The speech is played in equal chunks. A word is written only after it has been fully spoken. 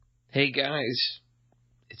Hey guys,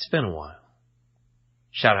 it's been a while.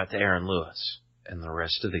 Shout out to Aaron Lewis and the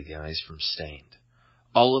rest of the guys from Stained.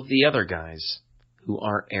 All of the other guys who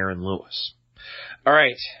aren't Aaron Lewis.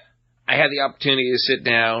 Alright, I had the opportunity to sit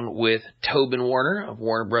down with Tobin Warner of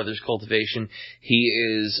Warner Brothers Cultivation. He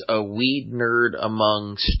is a weed nerd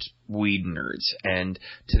amongst weed nerds, and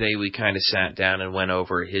today we kind of sat down and went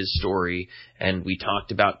over his story, and we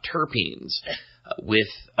talked about terpenes with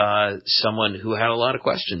someone who had a lot of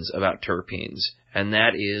questions about terpenes, and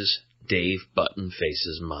that is Dave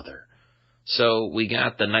Buttonface's mother. So we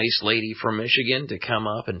got the nice lady from Michigan to come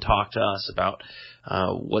up and talk to us about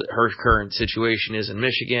what her current situation is in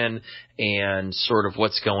Michigan and sort of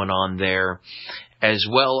what's going on there, as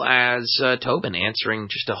well as Tobin answering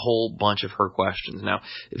just a whole bunch of her questions. Now,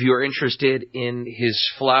 if you are interested in his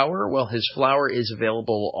flower, well, his flower is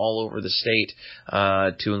available all over the state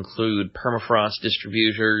to include permafrost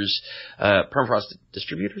distributors,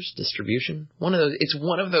 distribution? It's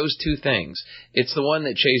one of those two things. It's the one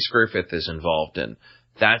that Chase Griffith is involved in.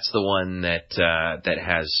 That's the one that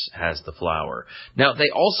has the flower. Now,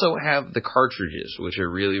 they also have the cartridges, which are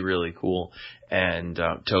really, really cool. And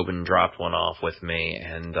Tobin dropped one off with me,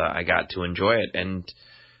 and I got to enjoy it. And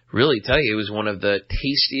really tell you, it was one of the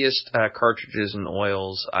tastiest cartridges and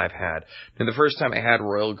oils I've had. Now, the first time I had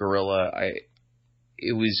Royal Gorilla,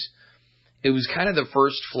 it was kind of the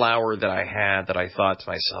first flower that I had that I thought to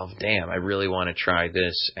myself, damn, I really want to try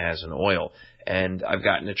this as an oil. And I've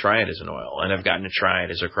gotten to try it as an oil, and I've gotten to try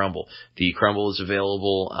it as a crumble. The crumble is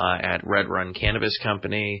available at Red Run Cannabis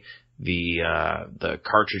Company. The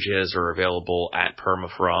cartridges are available at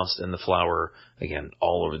Permafrost, and the flower, again,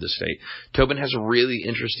 all over the state. Tobin has a really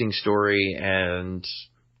interesting story, and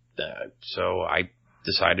so I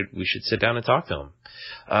decided we should sit down and talk to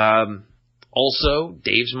him. Also,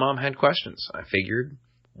 Dave's mom had questions. I figured,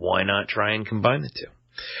 why not try and combine the two?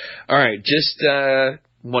 All right, just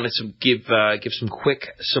wanted to give some quick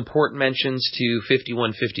support mentions to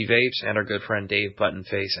 5150 Vapes and our good friend Dave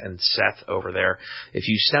Buttonface and Seth over there. If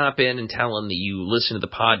you stop in and tell them that you listen to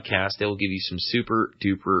the podcast, they will give you some super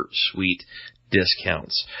duper sweet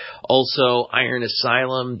discounts. Also, Iron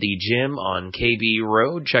Asylum, the gym on KB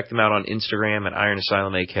Road. Check them out on Instagram at Iron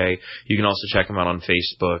Asylum AK. You can also check them out on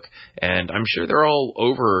Facebook, and I'm sure they're all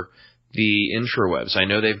over the intrawebs. I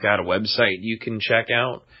know they've got a website you can check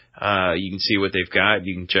out. You can see what they've got.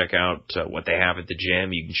 You can check out what they have at the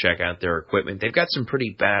gym. You can check out their equipment. They've got some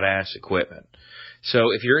pretty badass equipment.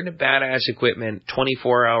 So if you're into badass equipment,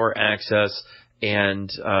 24-hour access,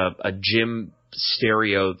 and a gym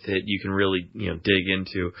stereo that you can really dig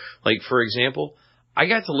into. Like, for example, I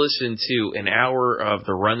got to listen to an hour of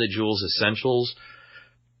the Run the Jewels Essentials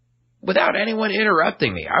without anyone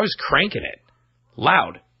interrupting me. I was cranking it.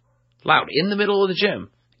 Loud, in the middle of the gym,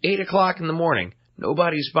 8 o'clock in the morning.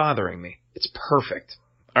 Nobody's bothering me. It's perfect.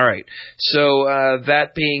 All right. So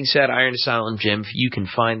that being said, Iron Asylum Gym, you can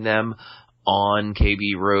find them on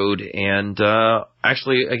KB Road and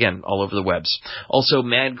actually, again, all over the webs. Also,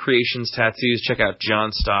 Mad Creations Tattoos. Check out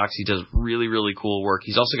John Stocks. He does really, really cool work.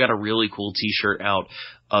 He's also got a really cool T-shirt out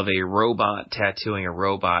of a robot tattooing a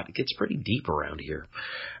robot. It gets pretty deep around here.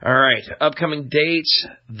 All right, upcoming dates.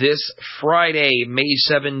 This Friday, May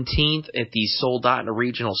 17th at the Soldotna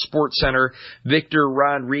Regional Sports Center, Victor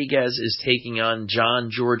Rodriguez is taking on John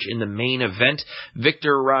George in the main event.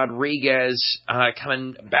 Victor Rodriguez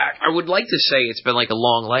coming back. I would like to say it's been like a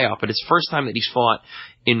long layoff, but it's the first time that he's fought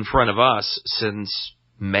in front of us since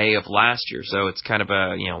May of last year. So it's kind of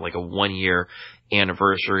a, like a 1 year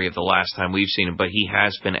anniversary of the last time we've seen him, but he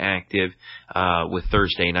has been active with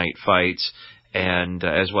Thursday night fights, and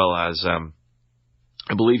as well as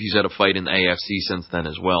I believe he's had a fight in the AFC since then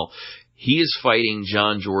as well. He is fighting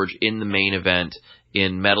John George in the main event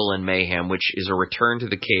in Metal and Mayhem, which is a return to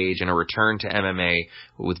the cage and a return to MMA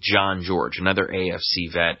with John George, another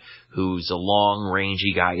AFC vet who's a long,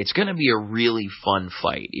 rangy guy. It's going to be a really fun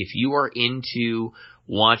fight. If you are into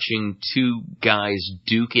watching two guys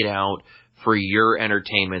duke it out for your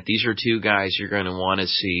entertainment, these are two guys you're going to want to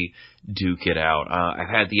see duke it out. I've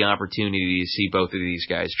had the opportunity to see both of these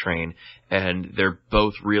guys train, and they're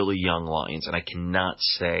both really young lions, and I cannot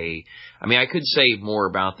say, I could say more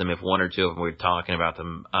about them if one or two of them were talking about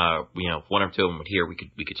them, if one or two of them were here, we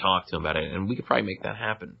could talk to them about it, and we could probably make that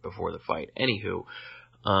happen before the fight. Anywho,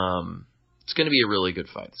 it's going to be a really good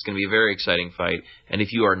fight. It's going to be a very exciting fight. And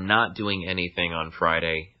if you are not doing anything on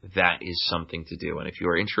Friday, that is something to do. And if you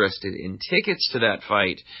are interested in tickets to that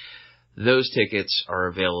fight, those tickets are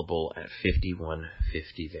available at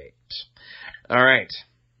 5150 Vapes. All right.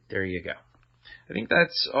 There you go. I think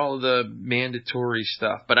that's all the mandatory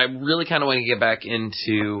stuff. But I really kind of want to get back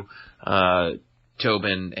into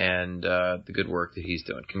Tobin and the good work that he's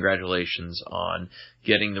doing. Congratulations on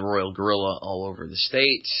getting the Royal Gorilla all over the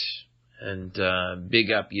state, and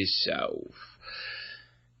big up yourself.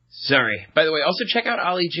 Sorry. By the way, also check out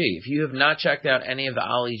Ollie G. If you have not checked out any of the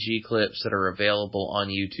Ollie G clips that are available on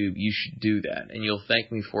YouTube, you should do that, and you'll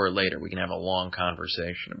thank me for it later. We can have a long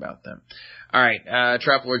conversation about them. All right,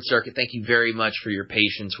 Trap Lord Circuit, thank you very much for your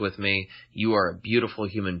patience with me. You are a beautiful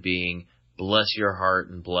human being. Bless your heart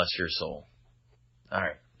and bless your soul. All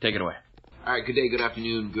right, take it away. All right, good day, good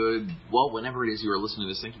afternoon, whenever it is you are listening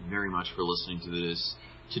to this, thank you very much for listening to this.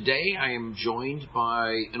 Today I am joined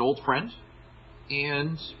by an old friend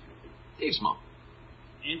and Dave's mom.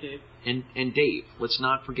 And Dave. And Dave. Let's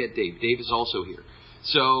not forget Dave. Dave is also here.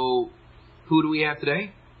 So, who do we have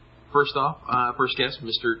today? First off, first guest,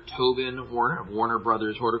 Mr. Tobin Warner of Warner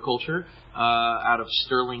Brothers Horticulture, out of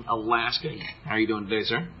Sterling, Alaska. How are you doing today,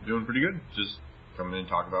 sir? Doing pretty good. Just coming in and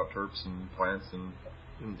talk about turps and plants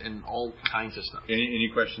and all kinds of stuff.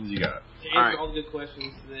 Any questions you got? To answer all the good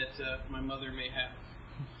questions that my mother may have.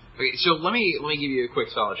 Okay, so let me give you a quick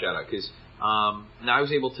solid shout out, because now I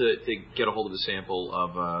was able to get a hold of a sample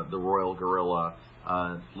of the Royal Gorilla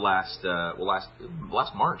last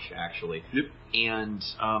March, actually. Yep. And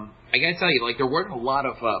I gotta tell you, like, there weren't a lot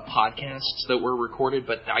of podcasts that were recorded,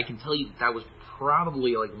 but I can tell you that was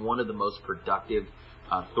probably like one of the most productive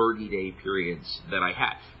 30-day periods that I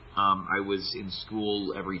had. I was in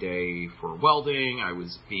school every day for welding. I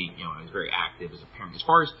was very active as a parent. As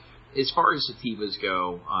far as sativas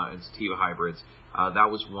go, and sativa hybrids, that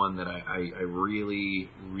was one that I really,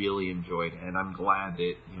 really enjoyed, and I'm glad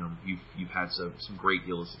that you've had some great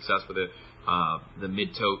deal of success with it.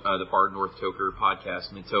 The Far North Toker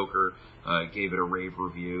podcast, Mid Toker, gave it a rave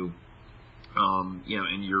review.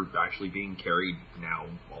 And you're actually being carried now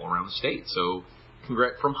all around the state. So,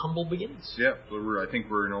 congrats from humble beginnings. Yeah, I think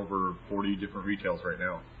we're in over 40 different retails right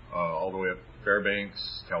now, all the way up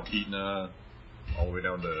Fairbanks, Talkeetna, all the way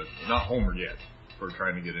down to, not Homer yet. We're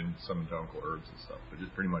trying to get in some into Uncle Herbs and stuff, but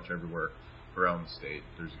just pretty much everywhere around the state.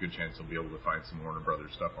 There's a good chance you'll be able to find some Warner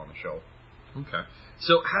Brothers stuff on the shelf. Okay.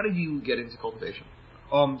 So how did you get into cultivation?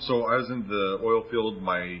 So I was in the oil field.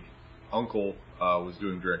 My uncle was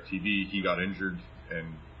doing DirecTV. He got injured,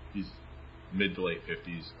 and he's mid to late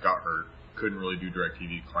 50s, got hurt, couldn't really do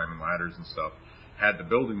DirecTV, climbing ladders and stuff. Had the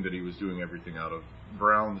building that he was doing everything out of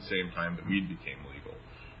around the same time that weed became legal.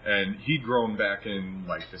 And he'd grown back in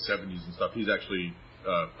like the 70s and stuff. He's actually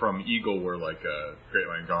from Eagle, where like Great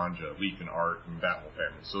Land Ganja, Leaf and Art, and that whole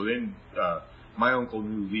family. So then my uncle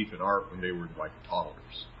knew Leaf and Art when they were like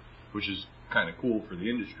toddlers, which is kind of cool for the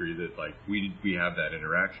industry that like we have that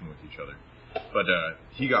interaction with each other. But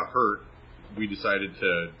he got hurt. We decided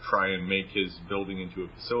to try and make his building into a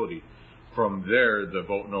facility. From there, the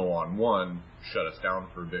vote no on one shut us down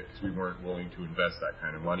for a bit because we weren't willing to invest that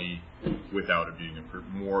kind of money without it being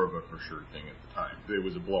more of a for sure thing at the time. It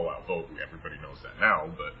was a blowout vote. Everybody knows that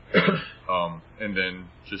now, but and then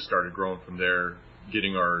just started growing from there,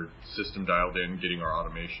 getting our system dialed in, getting our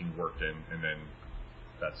automation worked in, and then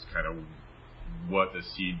that's kind of what the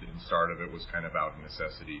seed and start of it was, kind of out of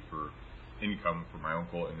necessity for income for my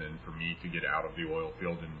uncle, and then for me to get out of the oil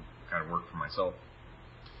field and kind of work for myself.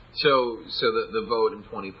 So the vote in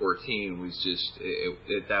 2014 was just,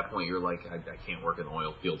 at that point you're like, I can't work in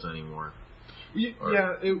oil fields anymore.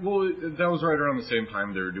 That was right around the same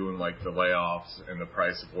time they were doing like the layoffs and the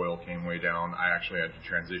price of oil came way down. I actually had to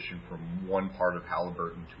transition from one part of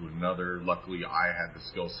Halliburton to another. Luckily, I had the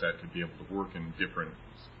skill set to be able to work in different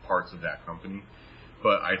parts of that company.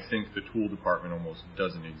 But I think the tool department almost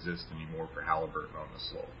doesn't exist anymore for Halliburton on the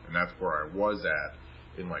slope. And that's where I was at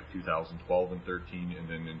in like 2012 and 13, and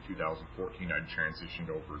then in 2014 I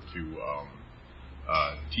transitioned over to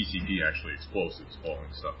TCP, actually explosives,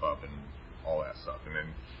 blowing stuff up and all that stuff. And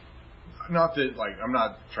then, not that like I'm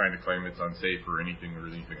not trying to claim it's unsafe or anything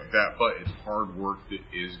like that, but it's hard work that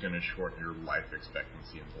is going to shorten your life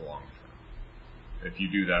expectancy in the long term. If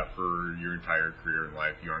you do that for your entire career in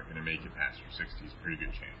life, you aren't going to make it past your 60s. Pretty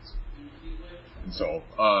good chance. And so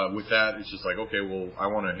with that, it's just like, okay, well, I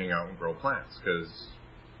want to hang out and grow plants, because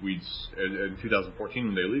in 2014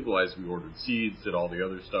 when they legalized, we ordered seeds, did all the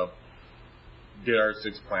other stuff, did our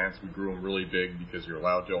 6 plants. We grew them really big because you're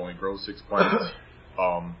allowed to only grow 6 plants.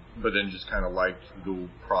 But then just kind of liked the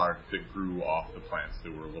product that grew off the plants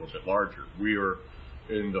that were a little bit larger. We were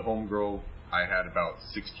in the home grow. I had about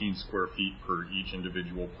 16 square feet per each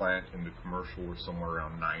individual plant, and the commercial were somewhere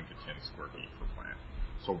around 9 to 10 square feet per plant.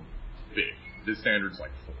 So big. The standard's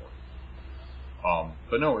like 4.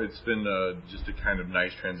 But no, it's been just a kind of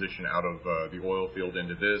nice transition out of the oil field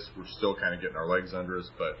into this. We're still kind of getting our legs under us,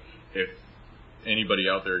 but if anybody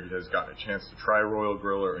out there has gotten a chance to try Royal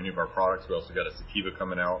Gorilla or any of our products, we also got a sativa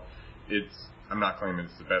coming out. I'm not claiming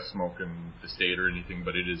it's the best smoke in the state or anything,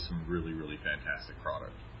 but it is some really, really fantastic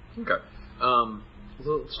product. Okay.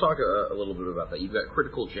 So let's talk a little bit about that. You've got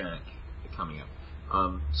Critical Jack coming up.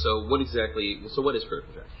 So what is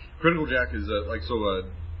Critical Jack? Critical Jack is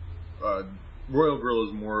Royal Gorilla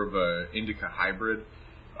is more of a indica hybrid.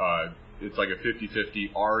 It's like a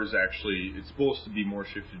 50-50. Ours actually, it's supposed to be more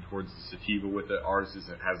shifted towards the sativa with it. Ours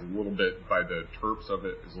it has a little bit, by the terps of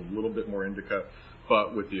it, is a little bit more indica,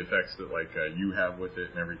 but with the effects that you have with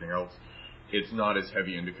it and everything else, it's not as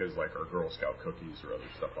heavy indica as like our Girl Scout cookies or other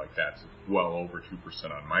stuff like that. It's well over 2%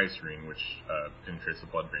 on mycene, which penetrates the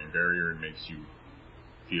blood-brain barrier and makes you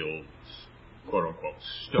feel, quote-unquote,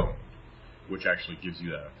 stoned, which actually gives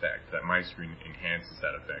you that effect. That mycene enhances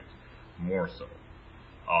that effect more so.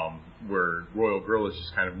 Where Royal Gorilla is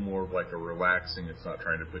just kind of more of like a relaxing, it's not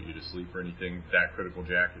trying to put you to sleep or anything. That Critical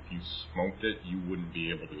Jack, if you smoked it, you wouldn't be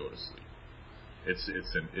able to go to sleep. It's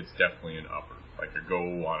definitely an upper. Like a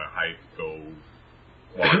go on a hike, go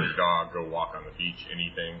walk your dog, go walk on the beach,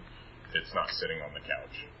 anything. It's not sitting on the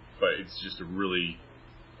couch. But it's just a really,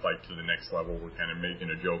 like, to the next level. We're kind of making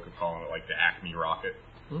a joke of calling it like the Acme Rocket.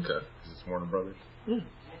 Okay. Because it's Warner Brothers. Yeah.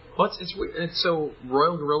 Well, it's weird. So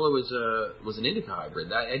Royal Gorilla was an indica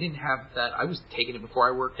hybrid. I didn't have that. I was taking it before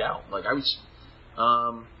I worked out. Like I was.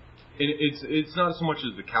 It's not so much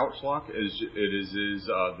as the couch lock as it is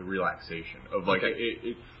the relaxation of like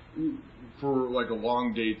it for like a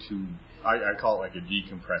long day to. I call it like a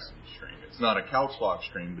decompressing strain. It's not a couch lock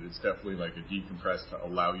strain, but it's definitely like a decompress to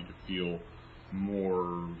allow you to feel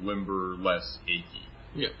more limber, less achy.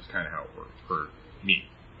 Yeah, it's kind of how it works for me.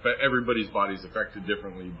 But everybody's body's affected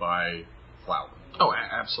differently by flower. Oh,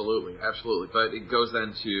 absolutely. But it goes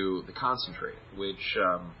then to the concentrate, which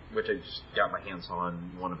I just got my hands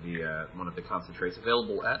on one of the concentrates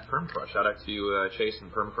available at Permacross. Shout out to Chase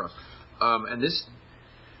and Permacross. And this,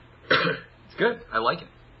 it's good. I like it.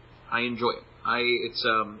 I enjoy it.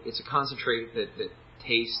 It's a concentrate that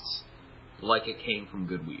tastes like it came from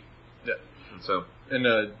good weed. Yeah. And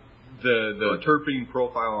the terpene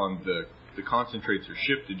profile on the concentrates are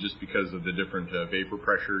shifted just because of the different vapor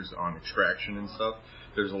pressures on extraction and stuff.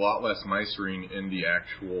 There's a lot less mycene in the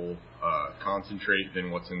actual concentrate than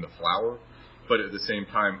what's in the flower. But at the same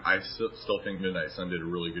time, I still think Midnight Sun did a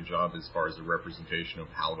really good job as far as the representation of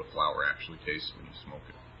how the flower actually tastes when you smoke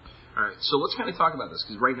it. All right, so let's kind of talk about this,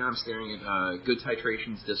 because right now I'm staring at Good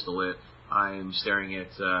Titrations distillate. I'm staring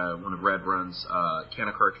at one of Red Run's can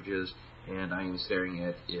of cartridges, and I am staring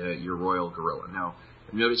at your Royal Gorilla. Now,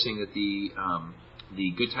 I'm noticing that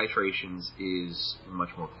the Good Titrations is much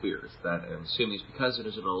more clear. I'm assuming it's because it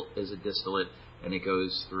is a distillate and it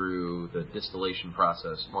goes through the distillation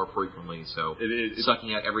process more frequently, so it's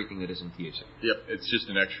sucking out everything that isn't THC. Yep, it's just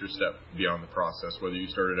an extra step beyond the process. Whether you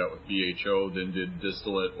started out with BHO, then did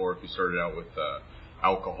distillate, or if you started out with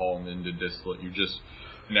alcohol and then did distillate, you're just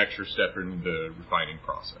an extra step in the refining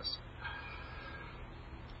process.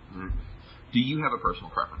 Mm-hmm. Do you have a personal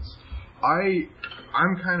preference?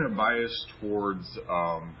 I'm kind of biased towards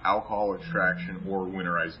alcohol extraction or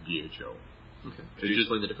winterized BHO. Okay. Could you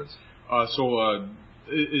explain the difference? As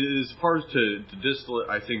far as to distillate,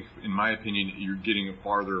 I think, in my opinion, you're getting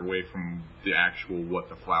farther away from the actual what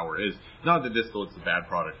the flower is. Not that distillate's a bad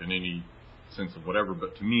product in any sense of whatever,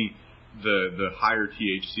 but to me, the higher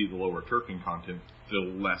THC, the lower terpene content, the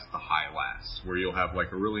less the high lasts, where you'll have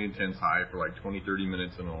like a really intense high for like 20, 30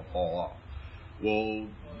 minutes and it'll fall off. Well,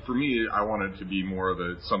 for me, I want it to be more of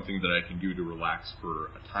something that I can do to relax for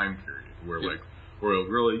a time period, where like Royal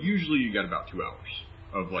Gorilla, usually you got about 2 hours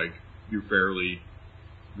of like, you're fairly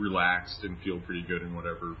relaxed and feel pretty good and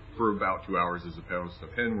whatever for about 2 hours, as opposed to a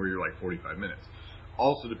pen where you're like 45 minutes.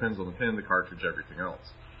 Also depends on the pen, the cartridge, everything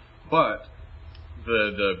else. But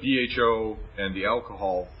the BHO and the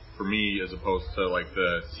alcohol, for me, as opposed to like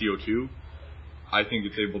the CO2, I think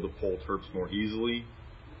it's able to pull terps more easily.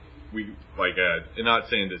 And not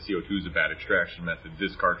saying that CO2 is a bad extraction method.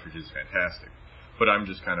 This cartridge is fantastic, but I'm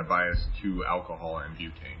just kind of biased to alcohol and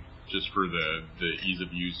butane, just for the ease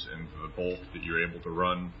of use and the bulk that you're able to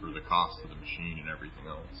run, for the cost of the machine and everything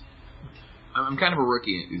else. I'm kind of a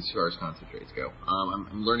rookie as far as concentrates go.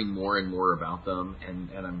 I'm learning more and more about them, and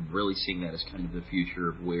I'm really seeing that as kind of the future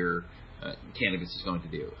of where cannabis is going to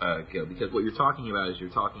go. Because what you're talking about is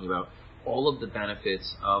all of the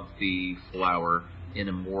benefits of the flower in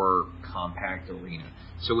a more compact arena.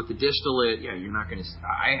 So with the distillate, you're not going to.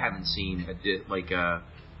 I haven't seen a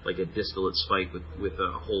distillate spike with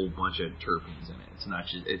a whole bunch of terpenes in it. It's not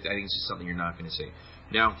just. I think it's just something you're not going to see.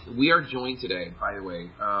 Now, we are joined today, by the way,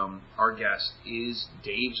 our guest is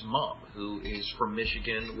Dave's mom, who is from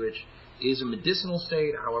Michigan, which is a medicinal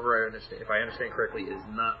state. However, if I understand correctly, is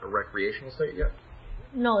not a recreational state yet.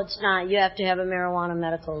 No, it's not. You have to have a marijuana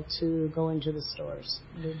medical to go into the stores,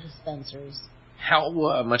 the dispensaries. How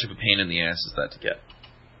much of a pain in the ass is that to get?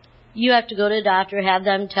 You have to go to the doctor, have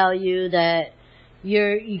them tell you that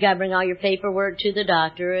you got to bring all your paperwork to the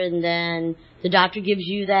doctor, and then the doctor gives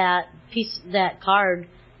you that card.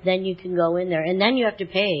 Then you can go in there, and then you have to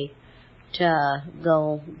pay to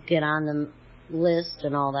go get on the list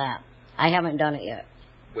and all that. I haven't done it yet.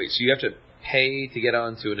 Wait, so you have to pay to get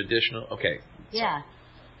onto an additional? Okay. Yeah.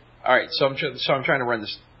 All right, so I'm trying to run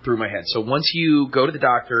this through my head. So once you go to the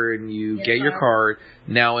doctor and you get your card,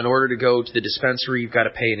 now in order to go to the dispensary, you've got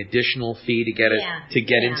to pay an additional fee to get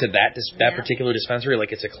into that particular dispensary,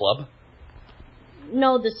 like it's a club.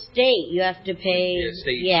 No, the state you have to pay. Yeah,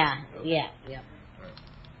 state. Yeah.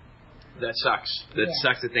 That sucks. That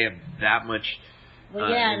sucks that they have that much. Well,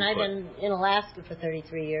 yeah, and I've been in Alaska for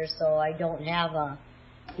 33 years, so I don't have a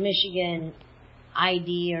Michigan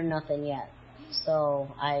ID or nothing yet. So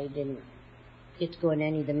I didn't get to go in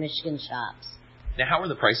any of the Michigan shops. Now, how are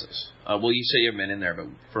the prices? Well, you say you haven't been in there, but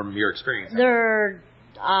from your experience, they're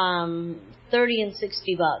 $30 and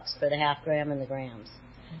 $60 for the half gram and the grams.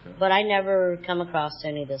 Okay. But I never come across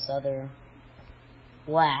any of this other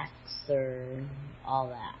wax or all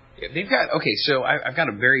that. Yeah, they've got so I've got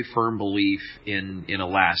a very firm belief in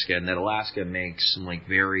Alaska, and that Alaska makes some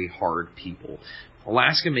very hard people.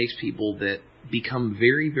 Alaska makes people that become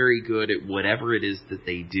very, very good at whatever it is that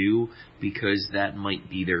they do, because that might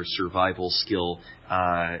be their survival skill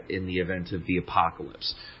in the event of the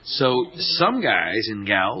apocalypse. So some guys and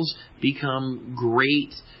gals become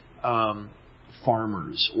great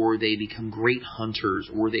farmers, or they become great hunters,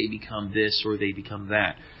 or they become this, or they become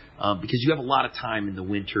that, because you have a lot of time in the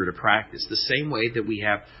winter to practice. The same way that we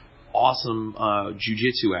have awesome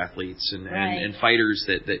jiu-jitsu athletes and fighters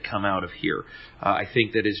that come out of here. I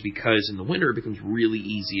think that is because in the winter it becomes really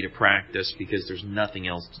easy to practice because there's nothing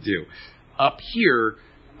else to do. Up here,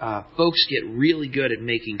 folks get really good at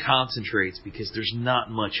making concentrates because there's not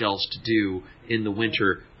much else to do in the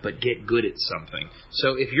winter but get good at something.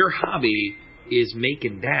 So if your hobby is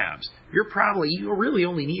making dabs, you really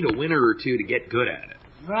only need a winter or two to get good at it.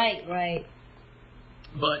 Right.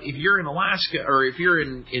 But if you're in Alaska or if you're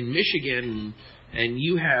in Michigan and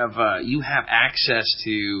you have access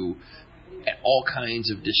to all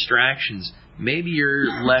kinds of distractions, maybe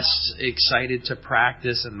you're less excited to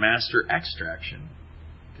practice and master extraction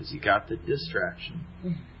because you got the distraction.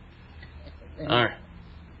 All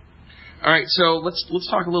right. So let's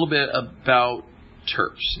talk a little bit about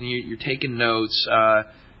terps. You're taking notes.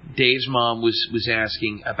 Dave's mom was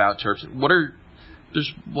asking about terps.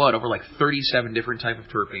 There's over 37 different type of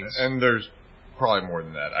terpenes, and there's probably more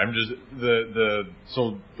than that. I'm just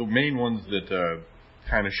so the main ones that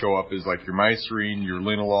kind of show up is your mycene, your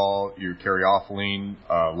linalool, your caryophyllene,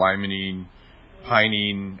 limonene,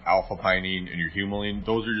 pinene, alpha pinene, and your humulene.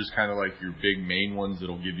 Those are just kind of your big main ones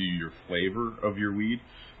that'll give you your flavor of your weed.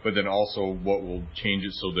 But then also what will change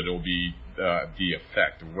it so that it'll be the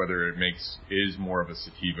effect of whether it is more of a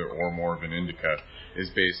sativa or more of an indica is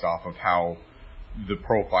based off of how the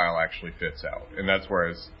profile actually fits out. And that's where I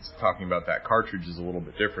was talking about that cartridge is a little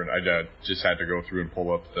bit different. I just had to go through and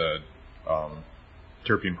pull up the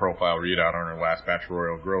terpene profile readout on our last batch of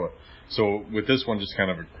Royal Gorilla. So with this one, just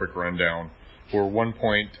kind of a quick rundown. For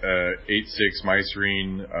 1.86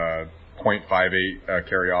 mycene, 0.58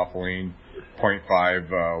 caryophyllene, 0.5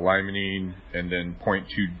 limonene, and then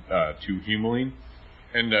 0.2 humulene.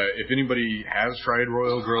 And if anybody has tried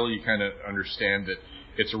Royal Gorilla, you kind of understand that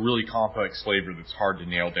it's a really complex flavor that's hard to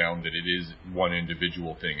nail down, that it is one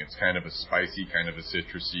individual thing. It's kind of a spicy, kind of a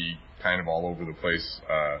citrusy, kind of all over the place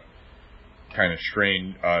kind of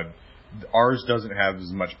strain. Ours doesn't have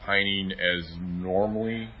as much pinene as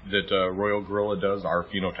normally that Royal Gorilla does. Our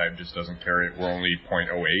phenotype just doesn't carry it. We're only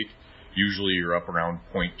 0.08. Usually you're up around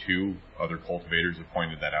 0.2. Other cultivators have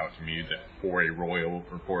pointed that out to me, that for a Royal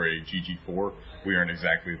or for a GG4, we aren't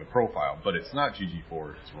exactly the profile. But it's not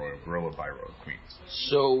GG4, it's Royal Gorilla by Royal Queens.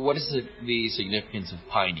 So what is the significance of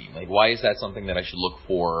pinene? Why is that something that I should look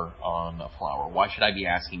for on a flower? Why should I be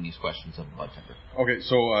asking these questions of a bud tender? Okay,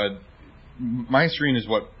 so mycene is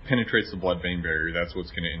what penetrates the blood-brain barrier. That's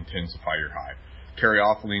what's going to intensify your high.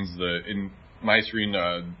 Caryophyllene is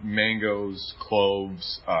mycene, mangoes,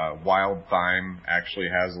 cloves, wild thyme actually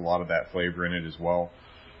has a lot of that flavor in it as well.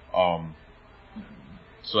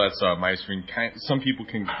 So that's mycene. Some people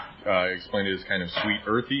can explain it as kind of sweet,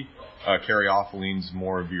 earthy. Caryophyllene is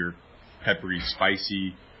more of your peppery,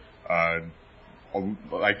 spicy,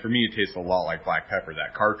 like for me, it tastes a lot like black pepper.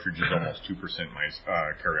 That cartridge is almost 2%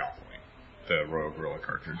 caryophyllene, the Royal Gorilla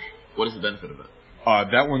cartridge. What is the benefit of it?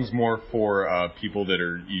 That one's more for people that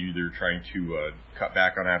are either trying to cut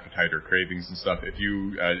back on appetite or cravings and stuff. If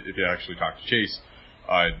you actually talk to Chase,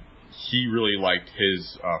 he really liked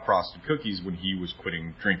his frosted cookies when he was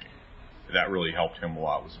quitting drinking. That really helped him a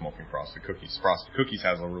lot with smoking frosted cookies. Frosted cookies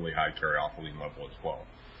has a really high caryophyllene level as well.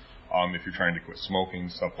 If you're trying to quit smoking,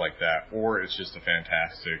 stuff like that, or it's just a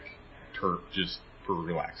fantastic terp just for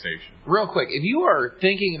relaxation. Real quick, if you are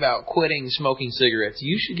thinking about quitting smoking cigarettes,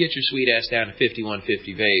 you should get your sweet ass down to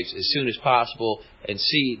 5150 vapes as soon as possible and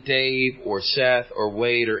see Dave or Seth or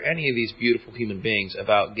Wade or any of these beautiful human beings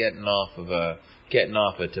about getting off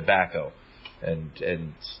of tobacco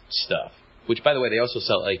and stuff. Which, by the way, they also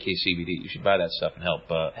sell AK CBD. You should buy that stuff and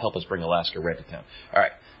help us bring Alaska Red to town. All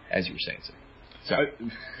right, as you were saying, sir.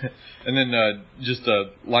 And then just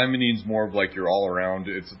Limonine's more of like your all-around.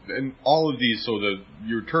 And all of these, so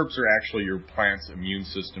your terps are actually your plant's immune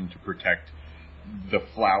system to protect the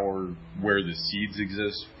flower where the seeds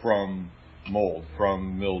exist from mold,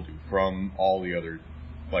 from mildew, from all the other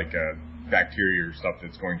like bacteria or stuff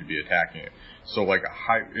that's going to be attacking it. So like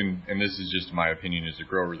and this is just my opinion as a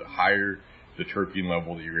grower, the higher the terpene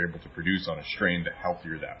level that you're able to produce on a strain, the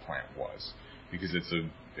healthier that plant was. Because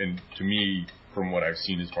and to me, from what I've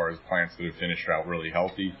seen as far as plants that have finished out really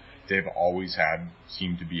healthy, they've always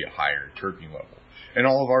seemed to be a higher terpene level. And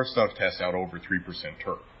all of our stuff tests out over 3%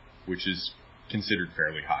 terp, which is considered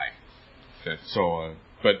fairly high. Okay. So,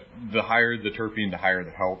 but the higher the terpene, the higher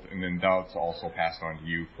the health, and then that's also passed on to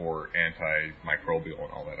you for antimicrobial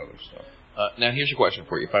and all that other stuff. Now here's a question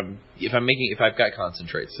for you: if I've got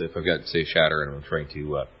concentrates, if I've got say shatter and I'm trying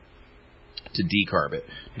to decarb it.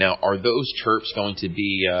 Now, are those terps going to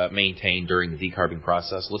be maintained during the decarbing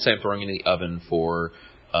process? Let's say I'm throwing it in the oven for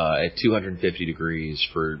at 250 degrees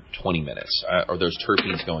for 20 minutes. Are those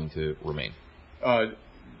terpenes going to remain?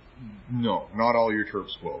 No, not all your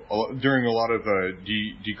terps will. During a lot of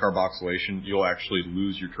decarboxylation, you'll actually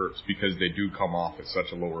lose your terps because they do come off at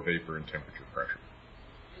such a lower vapor and temperature pressure.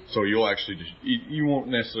 So you'll actually you won't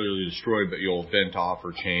necessarily destroy, but you'll vent off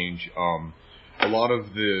or change. A lot of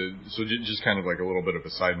so just kind of like a little bit of a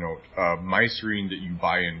side note, mycerine that you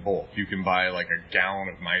buy in bulk, you can buy like a gallon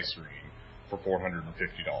of mycerine for $450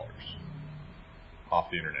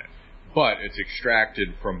 off the internet. But it's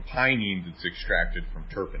extracted from pinene that's extracted from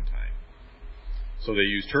turpentine. So they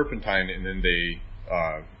use turpentine and then they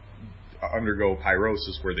undergo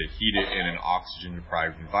pyrosis where they heat it in an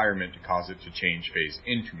oxygen-deprived environment to cause it to change phase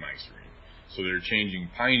into mycerine. So they're changing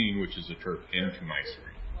pinene, which is a terp, into mycerine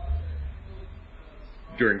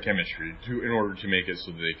during chemistry in order to make it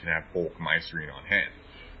so that they can have bulk mycerine on hand.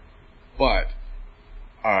 But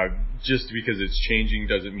just because it's changing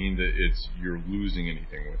doesn't mean that you're losing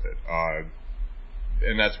anything with it.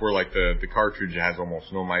 And that's where like the cartridge has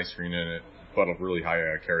almost no mycerine in it, but a really high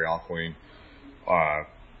caryophyllene.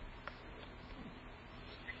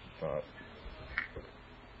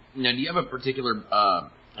 Now, do you have a particular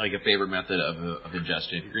like a favorite method of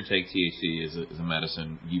ingestion? If you're going to take THC as a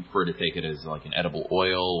medicine, do you prefer to take it as like an edible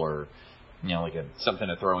oil or like something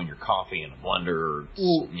to throw in your coffee in a blender or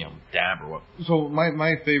dab or what? So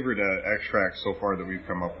my favorite extract so far that we've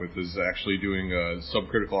come up with is actually doing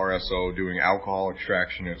subcritical RSO, doing alcohol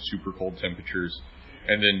extraction at super cold temperatures,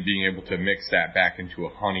 and then being able to mix that back into a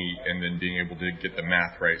honey, and then being able to get the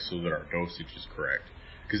math right so that our dosage is correct.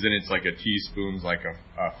 Because then it's like a teaspoon's like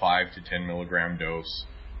a 5 to 10 milligram dose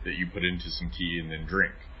that you put into some tea and then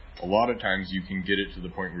drink. A lot of times you can get it to the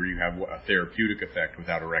point where you have a therapeutic effect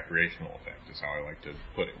without a recreational effect, is how I like to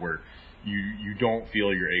put it, where you don't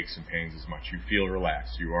feel your aches and pains as much. You feel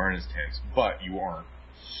relaxed. You aren't as tense, but you aren't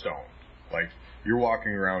stoned. Like, you're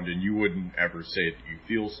walking around and you wouldn't ever say that you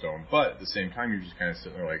feel stoned, but at the same time you're just kind of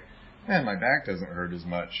sitting there like, man, my back doesn't hurt as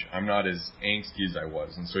much. I'm not as angsty as I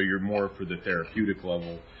was. And so you're more for the therapeutic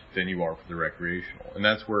level than you are for the recreational. And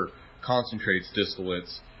that's where concentrates,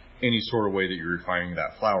 distillates, any sort of way that you're refining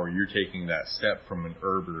that flower, you're taking that step from an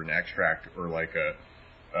herb or an extract or like a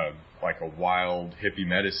wild hippie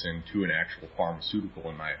medicine to an actual pharmaceutical,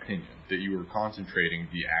 in my opinion. That you are concentrating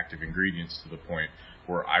the active ingredients to the point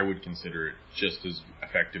where I would consider it just as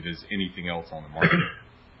effective as anything else on the market.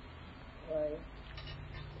 Right.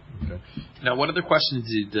 Okay. Now, what other questions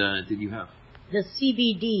did you have? The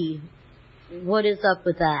CBD, what is up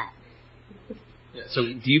with that? Yeah, so,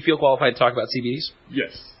 do you feel qualified to talk about CBDs?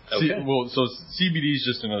 Yes. Okay. So CBD is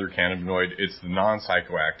just another cannabinoid. It's the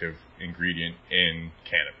non-psychoactive ingredient in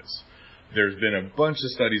cannabis. there's been a bunch of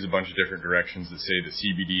studies, a bunch of different directions that say that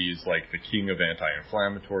CBD is like the king of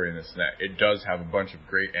anti-inflammatory and this and that. It does have a bunch of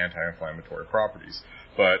great anti-inflammatory properties.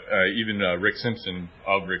 But even Rick Simpson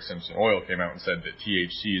of Rick Simpson Oil came out and said that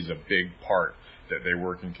THC is a big part, that they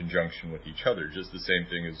work in conjunction with each other. Just the same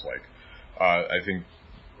thing as like, I think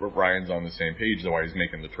Ryan's on the same page, though, why he's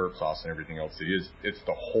making the terp sauce and everything else. It's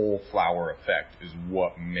the whole flower effect is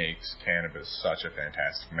what makes cannabis such a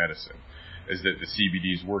fantastic medicine. Is that the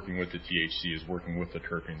CBD is working with the THC, is working with the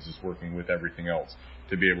terpenes, is working with everything else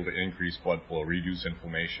to be able to increase blood flow, reduce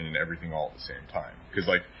inflammation, and everything all at the same time. Because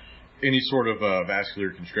like any sort of vascular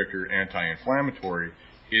constrictor, anti-inflammatory,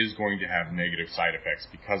 is going to have negative side effects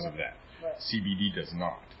because of that. Right. CBD does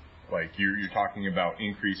not. Like you're talking about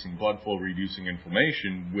increasing blood flow, reducing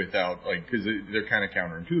inflammation without because they're kind of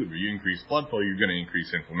counterintuitive. You increase blood flow, you're going to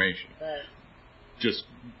increase inflammation. Right. Just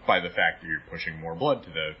by the fact that you're pushing more blood to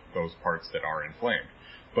those parts that are inflamed.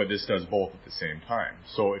 But this does both at the same time.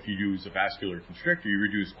 So if you use a vascular constrictor, you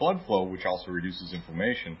reduce blood flow, which also reduces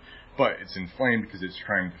inflammation, but it's inflamed because it's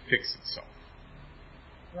trying to fix itself.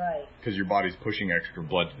 Right. Because your body's pushing extra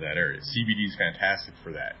blood to that area. CBD is fantastic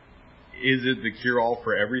for that. Is it the cure-all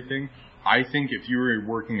for everything? I think if you were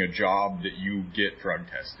working a job that you get drug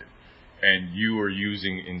tested, and you are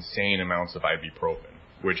using insane amounts of ibuprofen,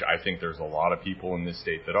 which I think there's a lot of people in this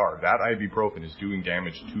state that are. That ibuprofen is doing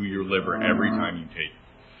damage to your liver every time you take it.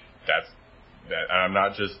 That's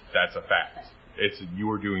a fact.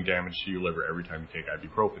 You are doing damage to your liver every time you take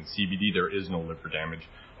ibuprofen. CBD, there is no liver damage,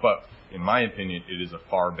 but in my opinion, it is a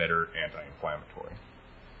far better anti-inflammatory.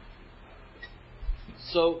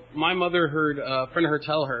 So my mother heard a friend of her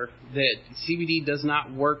tell her that CBD does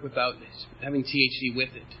not work without having THC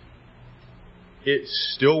with it. It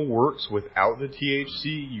still works without the THC.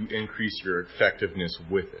 You increase your effectiveness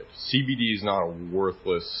with it. CBD is not a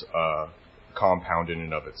worthless compound in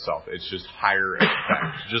and of itself. It's just higher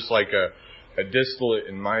effect. Just like a distillate,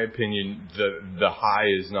 in my opinion, the high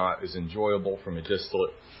is not as enjoyable from a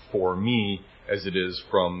distillate for me as it is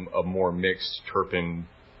from a more mixed terpene,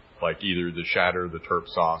 like either the shatter, the terp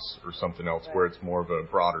sauce, or something else where it's more of a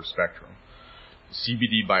broader spectrum.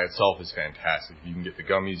 CBD by itself is fantastic. If you can get the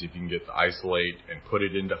gummies, if you can get the isolate and put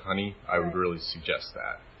it into honey, I would really suggest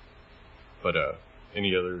that. But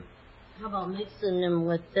any other? How about mixing them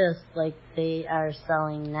with this like they are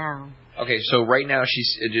selling now? Okay, so right now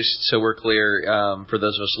she's just so we're clear for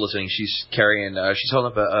those of us listening, she's carrying she's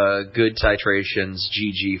holding up a Good Titrations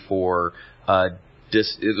GG4.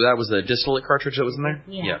 That was the distillate cartridge that was in there.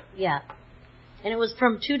 Yeah. And it was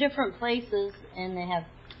from 2 different places, and they have,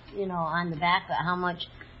 on the back of it, how much.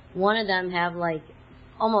 One of them have like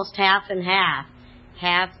almost half and half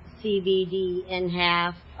CBD and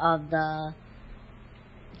half of the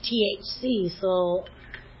THC. So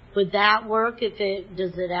would that work?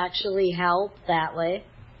 Does it actually help that way?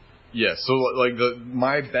 Yes. So like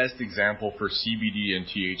my best example for CBD and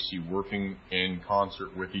THC working in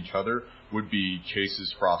concert with each other would be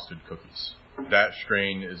Chase's Frosted Cookies. That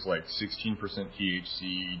strain is like 16%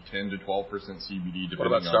 THC, 10 to 12% CBD. What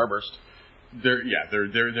about Starburst? They're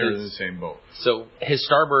in the same boat. So his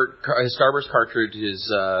Starburst cartridge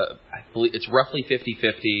is I believe it's roughly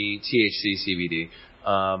 50-50 THC CBD.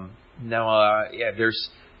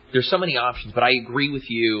 There's so many options, but I agree with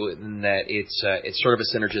you in that it's sort of a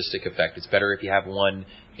synergistic effect. It's better if you have one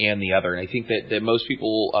and the other. And I think that most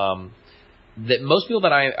people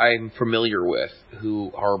that I'm familiar with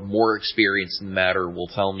who are more experienced in the matter will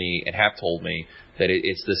tell me and have told me that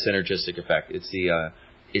it's the synergistic effect. It's the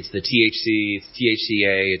THC, it's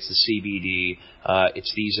THCA, it's the CBD,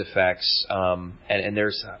 it's these effects. And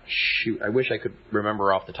there's I wish I could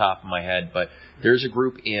remember off the top of my head, but there's a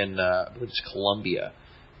group in I believe it's Colombia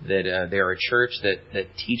that they're a church that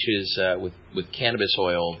teaches with cannabis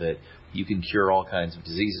oil that you can cure all kinds of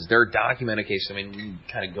diseases. There are documented cases. I mean, you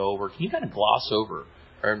kind of go over. Can you kind of gloss over,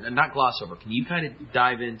 or not gloss over? Can you kind of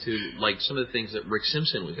dive into like some of the things that Rick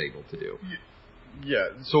Simpson was able to do? Yeah.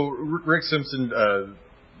 So Rick Simpson,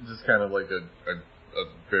 just kind of like a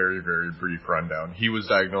very, very brief rundown. He was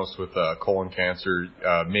diagnosed with colon cancer.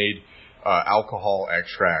 Made alcohol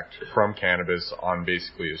extract from cannabis on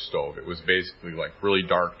basically a stove. It was basically like really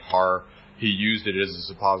dark tar. He used it as a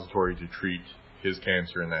suppository to treat his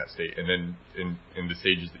cancer in that state, and then in the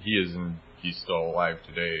stages that he is in, he's still alive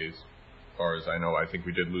today, as far as I know. I think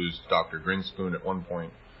we did lose Dr. Grinspoon at one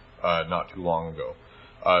point, not too long ago.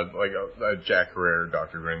 Jack Herrera,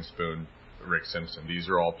 Dr. Grinspoon, Rick Simpson. These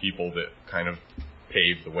are all people that kind of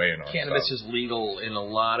paved the way in our Cannabis stuff. is legal in a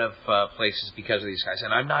lot of places because of these guys,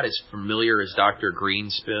 and I'm not as familiar as Dr.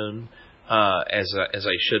 Grinspoon as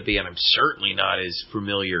I should be, and I'm certainly not as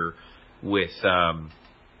familiar with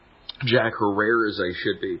Jack Herrera as I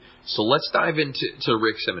should be. So let's dive into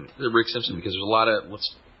Rick Simpson because there's a lot of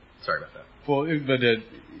sorry about that. Well, but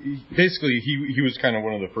basically he was kind of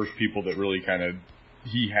one of the first people that really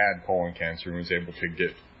he had colon cancer and was able to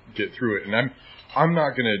get through it. And I'm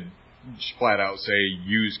not going to flat out say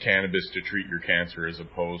use cannabis to treat your cancer as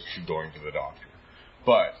opposed to going to the doctor.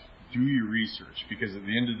 But do your research, because at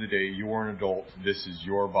the end of the day, you're an adult. This is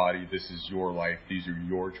your body. This is your life. These are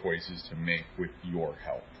your choices to make with your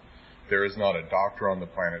health. There is not a doctor on the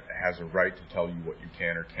planet that has a right to tell you what you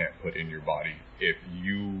can or can't put in your body if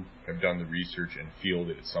you have done the research and feel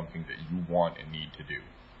that it's something that you want and need to do.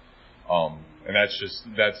 And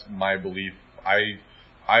that's my belief. I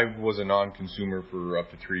was a non-consumer for up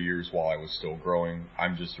to 3 years while I was still growing.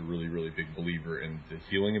 I'm just a really, really big believer in the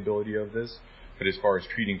healing ability of this. But as far as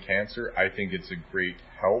treating cancer, I think it's a great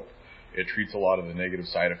help. It treats a lot of the negative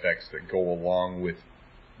side effects that go along with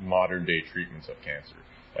modern-day treatments of cancer.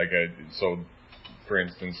 So, for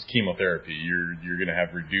instance, chemotherapy, you're going to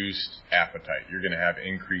have reduced appetite. You're going to have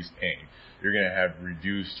increased pain. You're going to have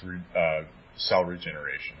reduced cell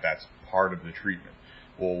regeneration. That's part of the treatment.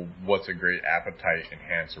 Well, what's a great appetite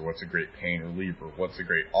enhancer? What's a great pain reliever? What's a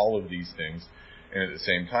great all of these things? And at the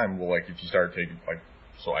same time, well, if you start taking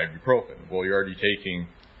ibuprofen, well, you're already taking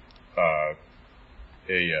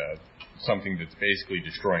something that's basically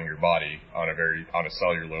destroying your body on a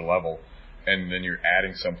cellular level, and then you're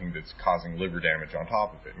adding something that's causing liver damage on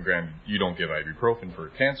top of it. And granted, you don't give ibuprofen for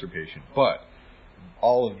a cancer patient, but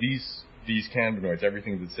all of these cannabinoids,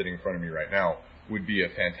 everything that's sitting in front of me right now, would be a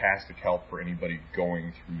fantastic help for anybody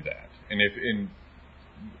going through that. And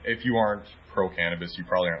if you aren't pro-cannabis, you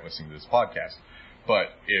probably aren't listening to this podcast. But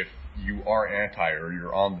if you are anti, or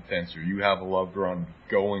you're on the fence, or you have a loved one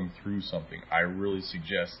going through something, I really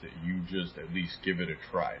suggest that you just at least give it a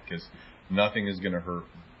try, because nothing is going to hurt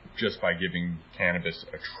just by giving cannabis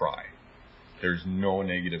a try. There's no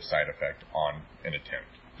negative side effect on an attempt.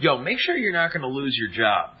 Yo, make sure you're not going to lose your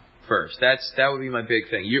job first. That would be my big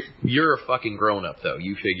thing. You're a fucking grown up though.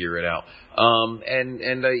 You figure it out.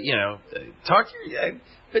 Talk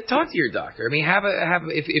to your doctor. I mean,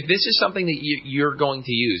 if this is something that you're going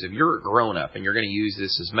to use, if you're a grown up and you're going to use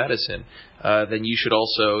this as medicine, then you should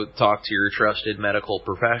also talk to your trusted medical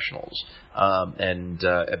professionals.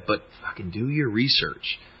 But fucking do your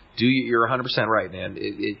research. You're 100% right, man.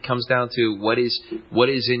 It comes down to what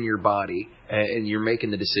is in your body, and you're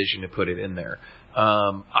making the decision to put it in there.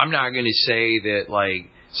 I'm not going to say that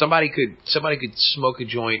somebody could smoke a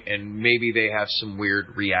joint and maybe they have some weird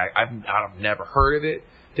I've never heard of it.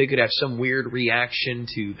 They could have some weird reaction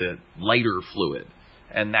to the lighter fluid,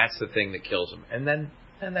 and that's the thing that kills them. And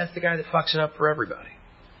that's the guy that fucks it up for everybody.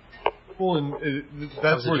 Well, and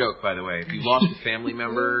that was a joke, by the way. If you lost a family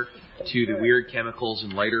member to the weird chemicals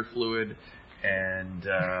and lighter fluid, and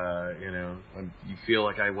you feel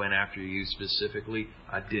like I went after you specifically,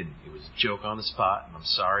 I didn't. It was a joke on the spot, and I'm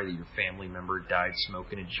sorry that your family member died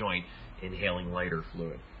smoking a joint, inhaling lighter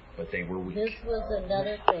fluid. But they were weak. This was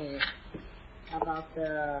another thing about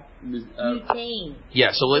the butane.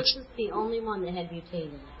 Yeah, so This was the only one that had butane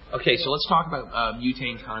in it. Okay, so let's talk about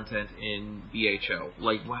butane content in BHO.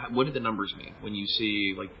 What did the numbers mean when you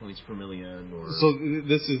see points per million? Or so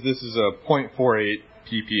this is a 0.48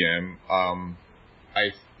 ppm.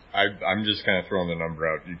 I'm just kind of throwing the number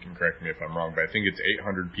out. You can correct me if I'm wrong, but I think it's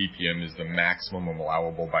 800 ppm is the maximum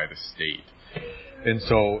allowable by the state. And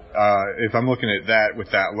so if I'm looking at that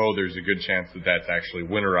with that low, there's a good chance that that's actually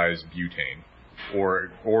winterized butane,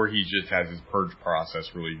 or he just has his purge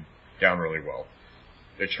process down really well.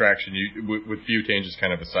 Extraction, with butane, just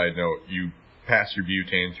kind of a side note, you pass your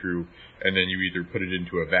butane through, and then you either put it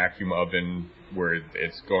into a vacuum oven where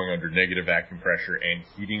it's going under negative vacuum pressure and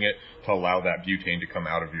heating it to allow that butane to come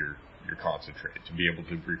out of your concentrate, to be able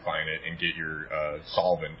to refine it and get your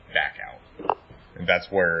solvent back out. And that's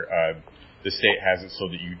where the state has it so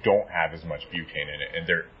that you don't have as much butane in it, and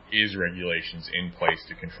there is regulations in place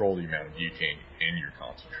to control the amount of butane in your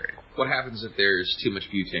concentrate. What happens if there's too much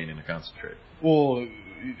butane in a concentrate? Well,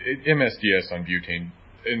 MSDS on butane,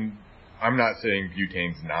 and I'm not saying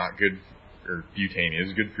butane's not good, or butane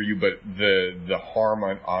is good for you, but the harm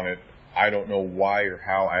on it, I don't know why or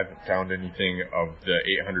how. I haven't found anything of the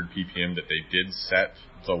 800 ppm that they did set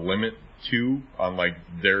the limit to on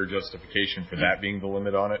their justification for that being the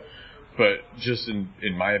limit on it. But just in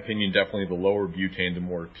my opinion, definitely the lower butane, the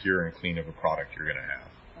more pure and clean of a product you're going to have.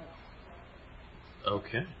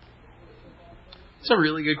 Okay. That's a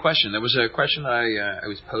really good question. That was a question that I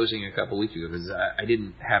was posing a couple weeks ago because I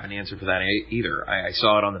didn't have an answer for that either. I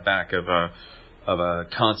saw it on the back of a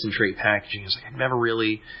concentrate packaging. It's like I've never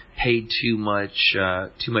really paid too much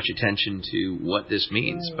attention to what this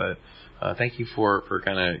means, but thank you for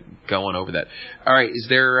kind of going over that. All right, is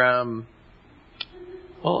there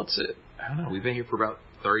well, I don't know. We've been here for about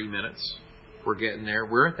 30 minutes. We're getting there.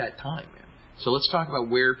 We're at that time, man. So let's talk about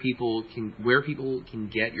where people can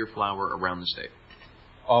get your flower around the state.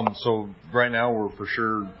 So right now we're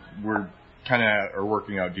kind of are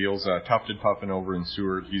working out deals. Tufted Puffin over in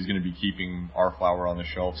Seward, he's going to be keeping our flower on the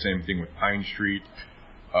shelf. Same thing with Pine Street.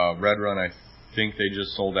 Red Run, I think they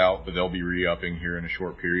just sold out, but they'll be re-upping here in a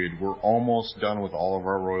short period. We're almost done with all of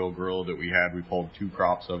our Royal Gorilla that we had. We pulled 2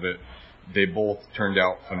 crops of it. They both turned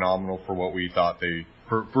out phenomenal for what we thought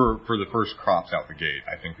for the first crops out the gate.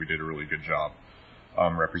 I think we did a really good job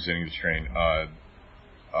representing the strain.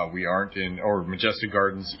 We aren't in Majestic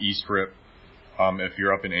Gardens, East Rip. If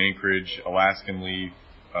you're up in Anchorage, Alaskan Leaf,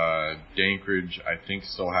 Dankridge, I think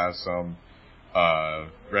still has some.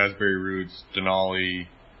 Raspberry Roots, Denali,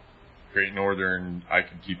 Great Northern. I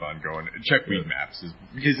can keep on going. Check Weed Maps is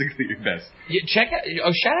basically your best. Yeah, check out.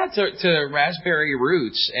 Shout out to Raspberry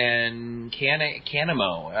Roots and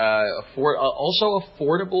Canamo. Also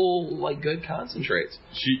affordable, like good concentrates.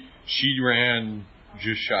 She ran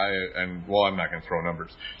just shy of, and well, I'm not going to throw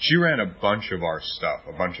numbers. She ran a bunch of our stuff,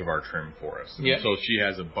 a bunch of our trim for us. Yeah. So she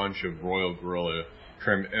has a bunch of Royal Gorilla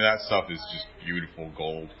trim, and that stuff is just beautiful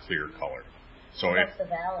gold, clear color. So What's the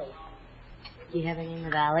valley? Do you have any in the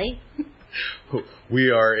valley? We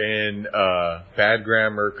are in Bad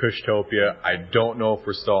Grammar, Kushtopia. I don't know if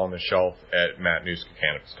we're still on the shelf at Matt Nuska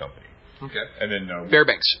Cannabis Company. Okay. And then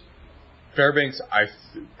Fairbanks.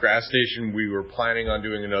 Grass Station, we were planning on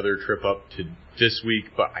doing another trip up to this week,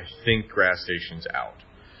 but I think Grass Station's out.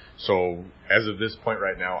 So as of this point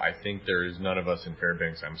right now, I think there is none of us in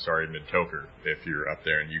Fairbanks. I'm sorry, Mid-Toker, if you're up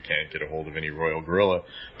there and you can't get a hold of any Royal Gorilla.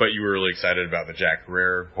 But you were really excited about the Jack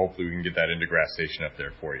Herrera. Hopefully we can get that into Grass Station up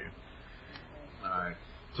there for you. All right.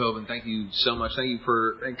 Tobin, thank you so much. Thank you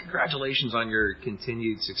and congratulations on your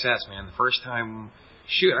continued success, man. The first time,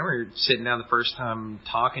 I remember sitting down the first time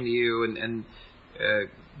talking to you and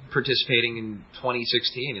participating in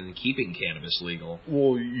 2016 and keeping cannabis legal.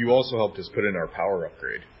 Well, you also helped us put in our power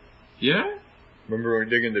upgrade. Yeah? Remember when we were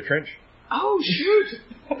digging the trench? Oh, shoot.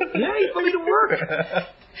 Yeah, you put me to work.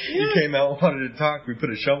 You came out and wanted to talk. We put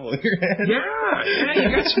a shovel in your hand. Yeah,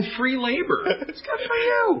 you got some free labor. It's good for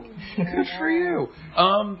you. Good for you.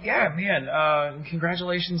 Yeah, man,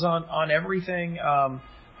 congratulations on everything.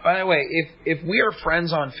 By the way, if we are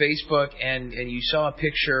friends on Facebook and you saw a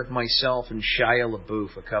picture of myself and Shia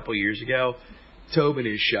LaBeouf a couple years ago, Tobin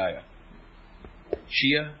is Shia.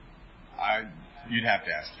 Shia? You'd have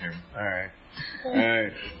to ask him. All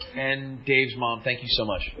right. And Dave's mom, thank you so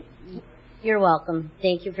much. You're welcome.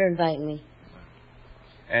 Thank you for inviting me.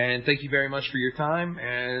 And thank you very much for your time,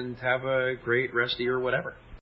 and have a great rest of your whatever.